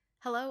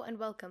Hello and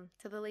welcome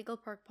to the Legal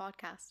Perk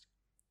Podcast.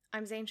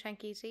 I'm Zain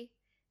Shankiti,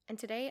 and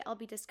today I'll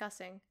be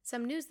discussing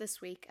some news this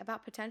week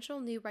about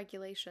potential new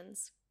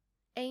regulations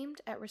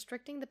aimed at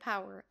restricting the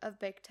power of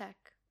big tech.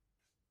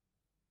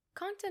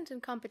 Content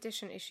and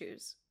competition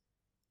issues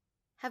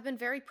have been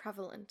very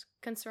prevalent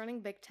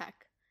concerning big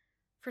tech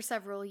for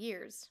several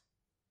years.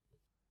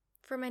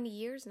 For many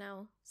years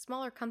now,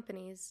 smaller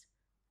companies,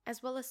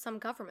 as well as some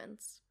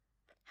governments,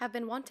 have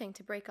been wanting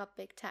to break up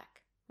big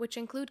tech, which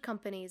include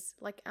companies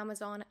like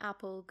Amazon,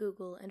 Apple,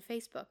 Google, and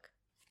Facebook.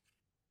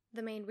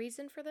 The main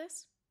reason for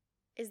this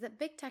is that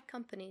big tech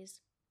companies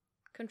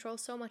control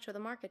so much of the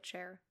market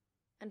share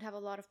and have a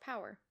lot of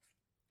power,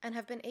 and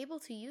have been able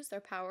to use their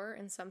power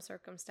in some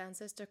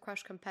circumstances to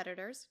crush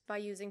competitors by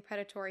using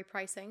predatory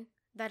pricing,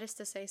 that is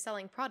to say,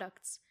 selling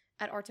products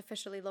at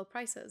artificially low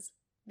prices,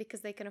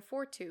 because they can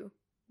afford to,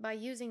 by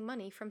using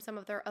money from some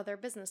of their other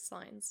business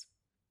lines,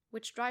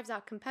 which drives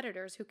out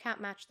competitors who can't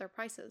match their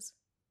prices.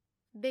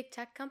 Big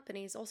tech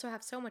companies also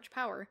have so much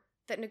power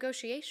that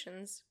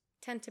negotiations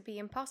tend to be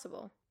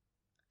impossible,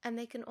 and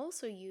they can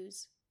also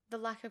use the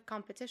lack of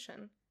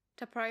competition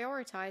to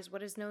prioritize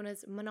what is known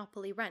as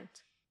monopoly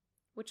rent,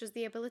 which is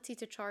the ability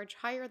to charge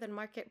higher than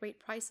market rate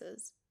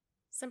prices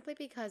simply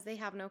because they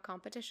have no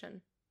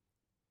competition.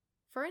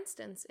 For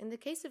instance, in the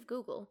case of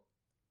Google,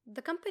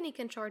 the company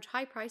can charge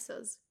high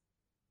prices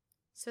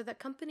so that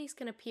companies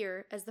can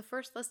appear as the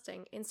first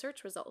listing in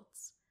search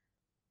results,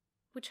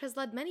 which has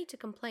led many to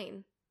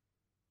complain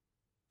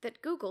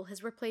that Google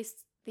has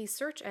replaced the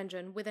search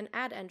engine with an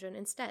ad engine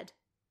instead.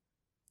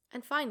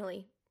 And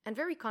finally, and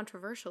very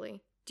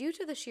controversially, due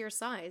to the sheer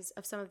size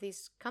of some of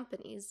these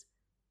companies,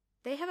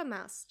 they have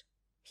amassed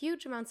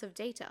huge amounts of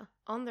data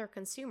on their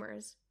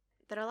consumers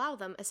that allow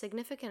them a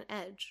significant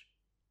edge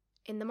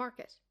in the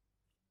market.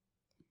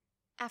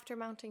 After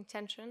mounting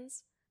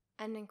tensions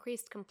and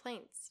increased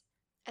complaints,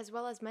 as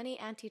well as many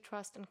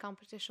antitrust and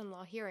competition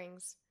law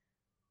hearings,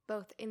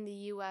 both in the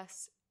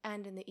US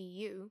and in the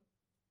EU,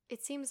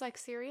 it seems like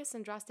serious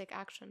and drastic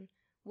action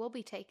will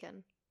be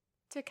taken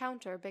to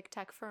counter big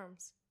tech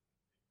firms.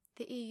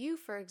 The EU,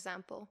 for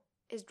example,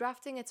 is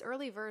drafting its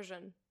early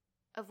version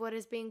of what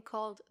is being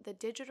called the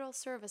Digital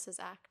Services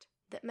Act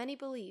that many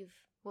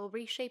believe will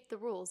reshape the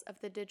rules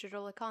of the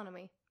digital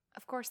economy.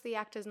 Of course, the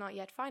act is not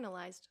yet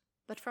finalized,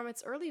 but from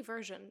its early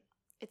version,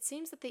 it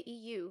seems that the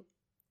EU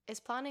is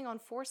planning on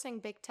forcing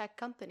big tech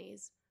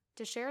companies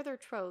to share their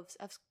troves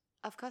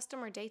of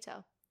customer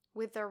data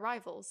with their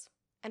rivals,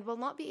 and will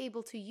not be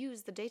able to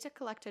use the data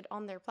collected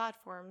on their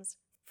platforms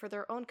for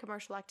their own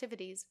commercial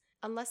activities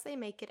unless they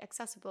make it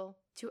accessible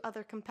to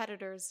other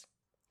competitors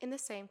in the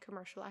same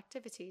commercial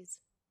activities.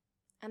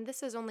 And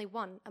this is only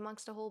one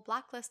amongst a whole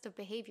blacklist of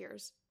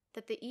behaviors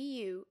that the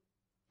EU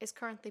is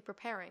currently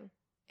preparing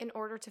in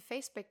order to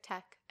face big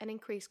tech and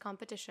increase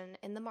competition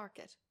in the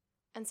market,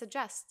 and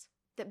suggests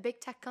that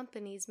big tech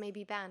companies may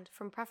be banned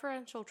from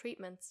preferential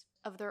treatments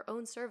of their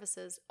own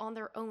services on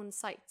their own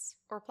sites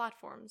or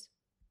platforms.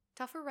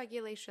 Tougher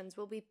regulations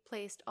will be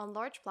placed on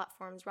large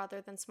platforms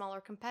rather than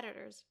smaller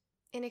competitors.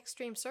 In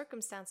extreme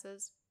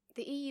circumstances,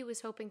 the EU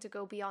is hoping to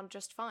go beyond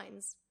just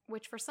fines,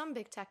 which for some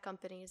big tech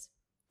companies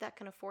that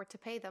can afford to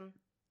pay them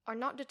are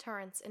not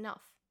deterrents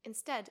enough.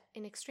 Instead,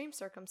 in extreme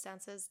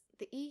circumstances,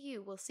 the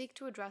EU will seek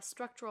to address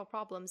structural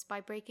problems by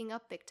breaking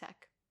up big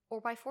tech, or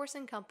by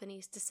forcing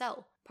companies to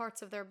sell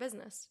parts of their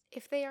business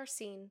if they are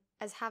seen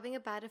as having a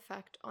bad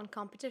effect on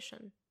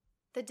competition.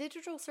 The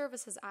Digital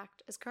Services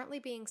Act is currently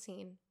being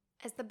seen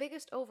as the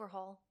biggest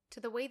overhaul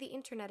to the way the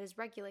internet is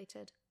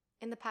regulated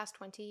in the past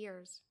 20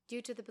 years, due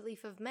to the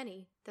belief of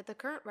many that the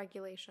current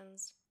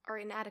regulations are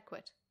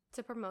inadequate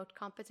to promote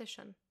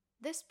competition.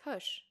 This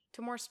push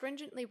to more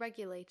stringently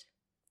regulate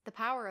the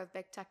power of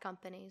big tech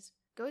companies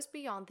goes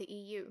beyond the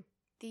EU.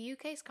 The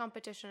UK's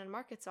Competition and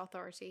Markets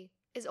Authority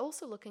is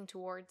also looking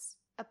towards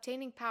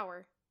obtaining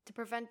power to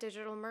prevent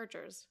digital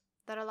mergers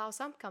that allow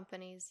some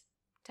companies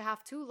to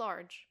have too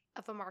large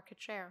of a market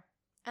share.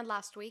 And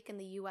last week in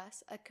the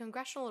US, a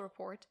congressional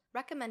report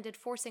recommended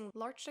forcing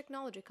large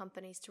technology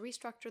companies to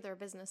restructure their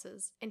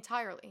businesses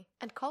entirely,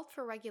 and called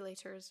for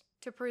regulators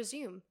to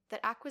presume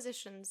that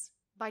acquisitions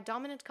by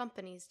dominant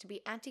companies to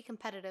be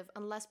anti-competitive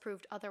unless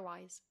proved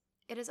otherwise.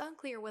 It is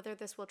unclear whether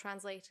this will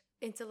translate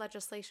into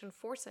legislation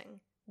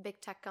forcing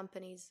big tech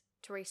companies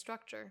to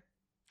restructure.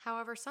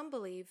 However, some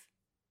believe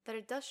that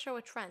it does show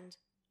a trend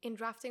in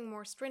drafting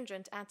more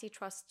stringent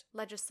antitrust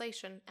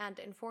legislation and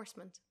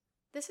enforcement.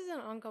 This is an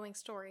ongoing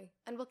story,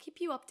 and we'll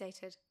keep you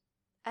updated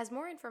as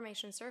more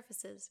information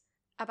surfaces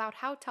about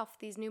how tough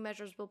these new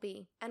measures will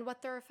be and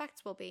what their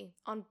effects will be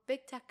on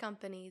big tech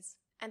companies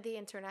and the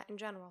internet in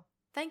general.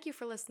 Thank you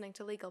for listening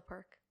to Legal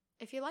Perk.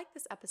 If you like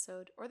this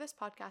episode or this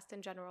podcast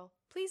in general,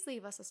 please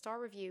leave us a star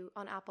review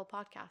on Apple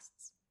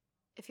Podcasts.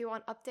 If you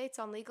want updates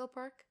on Legal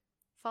Perk,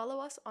 follow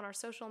us on our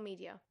social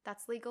media.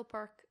 That's Legal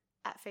Perk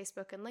at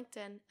Facebook and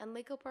LinkedIn, and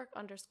LegalPerk_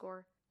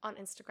 on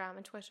Instagram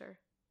and Twitter.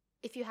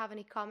 If you have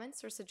any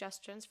comments or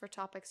suggestions for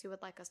topics you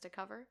would like us to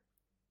cover,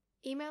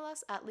 email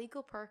us at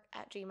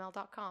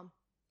legalperk@gmail.com.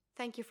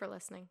 Thank you for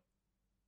listening.